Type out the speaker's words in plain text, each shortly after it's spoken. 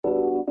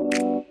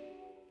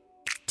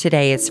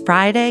Today is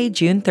Friday,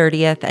 June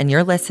 30th, and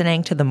you're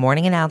listening to the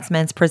Morning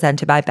Announcements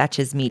presented by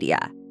Betches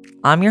Media.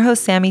 I'm your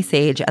host, Sammy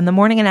Sage, and the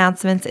Morning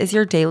Announcements is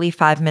your daily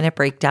 5-minute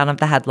breakdown of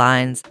the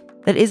headlines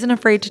that isn't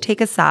afraid to take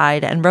a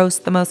side and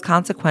roast the most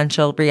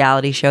consequential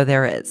reality show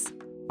there is,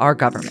 our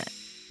government.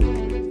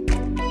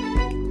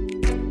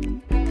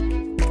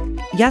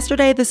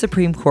 Yesterday, the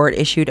Supreme Court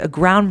issued a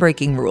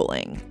groundbreaking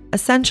ruling,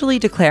 essentially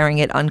declaring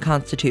it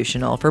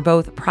unconstitutional for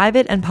both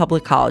private and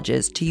public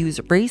colleges to use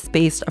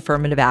race-based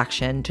affirmative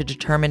action to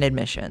determine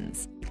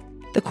admissions.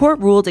 The court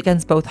ruled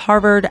against both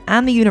Harvard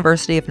and the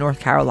University of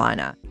North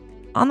Carolina,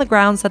 on the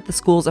grounds that the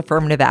school's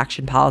affirmative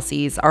action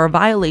policies are a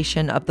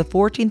violation of the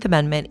 14th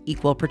Amendment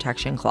Equal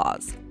Protection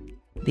Clause.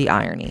 The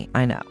irony,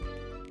 I know.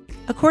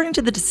 According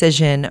to the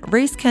decision,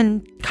 race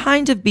can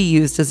kind of be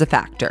used as a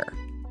factor,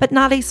 but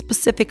not a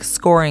specific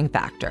scoring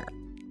factor.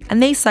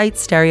 And they cite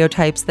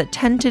stereotypes that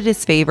tend to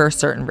disfavor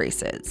certain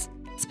races,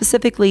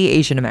 specifically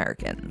Asian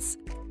Americans.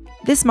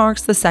 This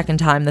marks the second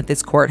time that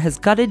this court has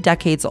gutted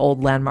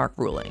decades-old landmark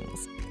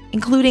rulings,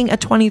 including a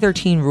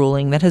 2013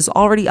 ruling that has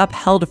already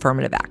upheld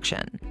affirmative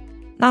action.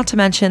 Not to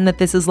mention that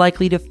this is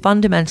likely to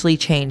fundamentally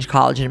change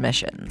college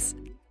admissions.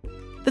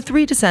 The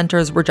three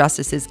dissenters were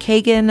Justices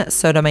Kagan,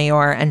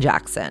 Sotomayor, and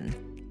Jackson,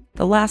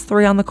 the last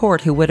three on the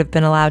court who would have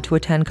been allowed to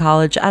attend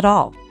college at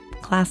all.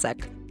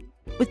 Classic.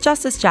 With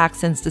Justice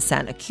Jackson's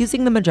dissent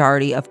accusing the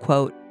majority of,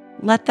 quote,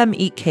 let them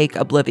eat cake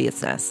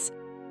obliviousness.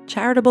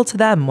 Charitable to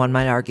them, one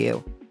might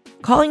argue.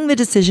 Calling the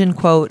decision,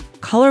 quote,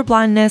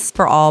 colorblindness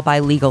for all by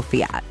legal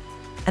fiat,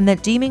 and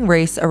that deeming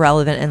race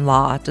irrelevant in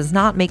law does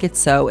not make it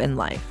so in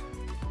life.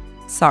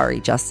 Sorry,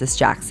 Justice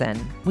Jackson.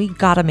 We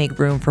gotta make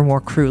room for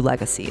more crew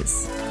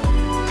legacies.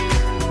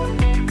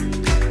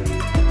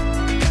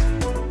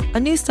 A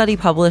new study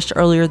published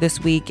earlier this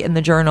week in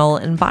the journal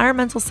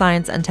Environmental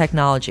Science and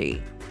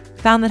Technology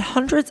found that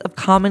hundreds of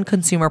common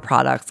consumer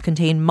products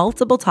contain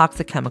multiple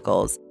toxic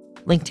chemicals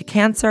linked to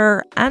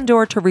cancer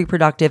and/or to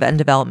reproductive and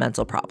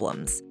developmental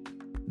problems.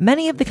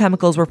 Many of the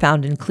chemicals were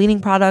found in cleaning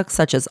products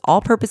such as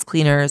all-purpose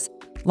cleaners,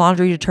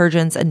 laundry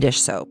detergents, and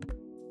dish soap,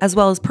 as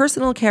well as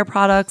personal care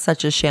products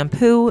such as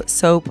shampoo,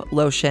 soap,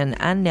 lotion,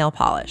 and nail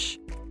polish.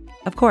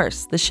 Of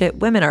course, the shit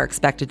women are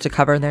expected to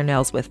cover their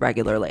nails with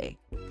regularly.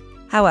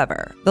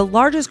 However, the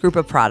largest group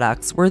of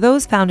products were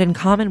those found in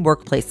common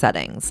workplace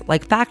settings,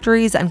 like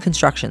factories and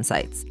construction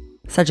sites,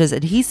 such as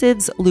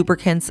adhesives,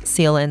 lubricants,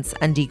 sealants,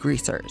 and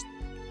degreasers.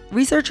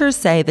 Researchers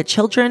say that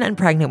children and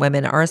pregnant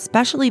women are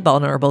especially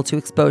vulnerable to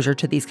exposure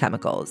to these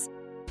chemicals,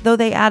 though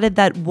they added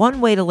that one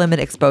way to limit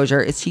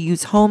exposure is to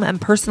use home and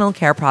personal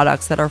care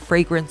products that are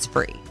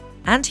fragrance-free,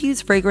 and to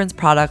use fragrance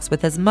products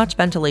with as much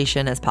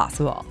ventilation as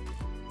possible.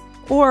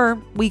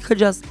 Or we could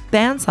just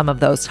ban some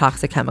of those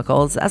toxic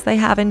chemicals as they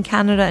have in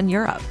Canada and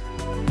Europe.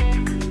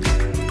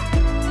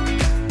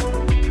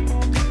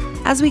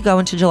 As we go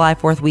into July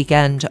 4th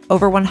weekend,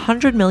 over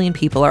 100 million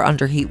people are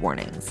under heat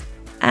warnings,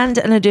 and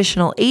an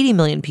additional 80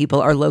 million people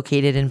are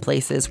located in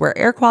places where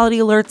air quality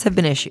alerts have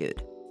been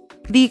issued.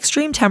 The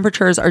extreme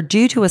temperatures are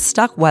due to a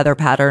stuck weather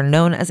pattern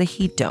known as a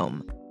heat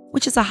dome,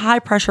 which is a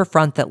high-pressure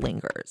front that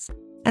lingers,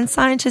 and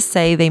scientists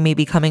say they may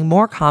be becoming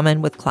more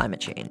common with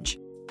climate change.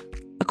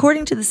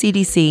 According to the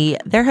CDC,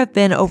 there have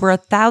been over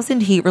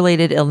 1,000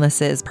 heat-related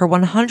illnesses per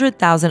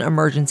 100,000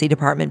 emergency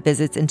department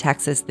visits in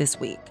Texas this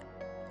week.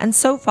 And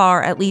so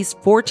far, at least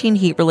 14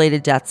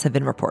 heat-related deaths have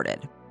been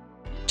reported,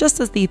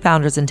 just as the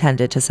founders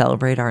intended to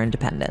celebrate our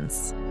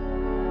independence.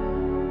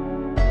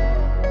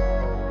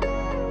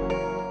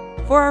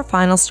 For our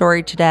final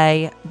story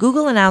today,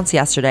 Google announced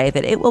yesterday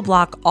that it will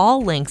block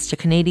all links to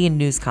Canadian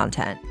news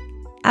content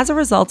as a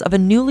result of a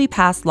newly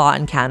passed law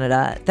in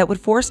Canada that would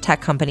force tech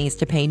companies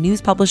to pay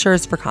news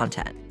publishers for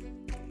content.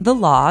 The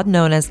law,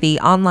 known as the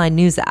Online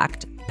News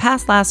Act,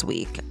 passed last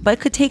week, but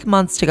could take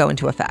months to go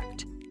into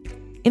effect.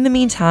 In the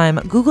meantime,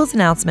 Google's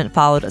announcement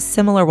followed a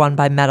similar one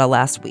by Meta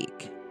last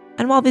week.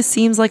 And while this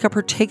seems like a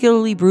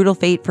particularly brutal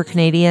fate for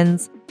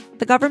Canadians,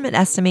 the government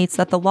estimates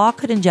that the law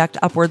could inject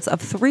upwards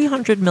of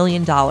 $300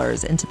 million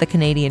into the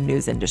Canadian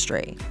news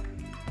industry.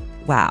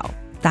 Wow.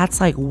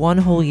 That's like one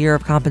whole year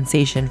of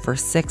compensation for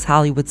 6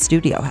 Hollywood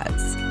studio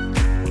heads.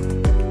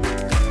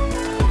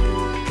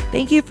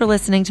 Thank you for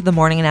listening to the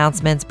Morning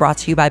Announcements brought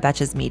to you by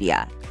Betches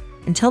Media.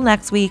 Until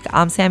next week,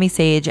 I'm Sammy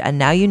Sage, and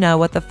now you know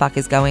what the fuck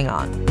is going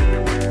on.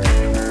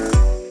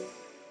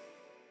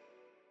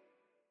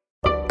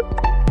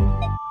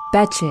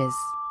 Betches.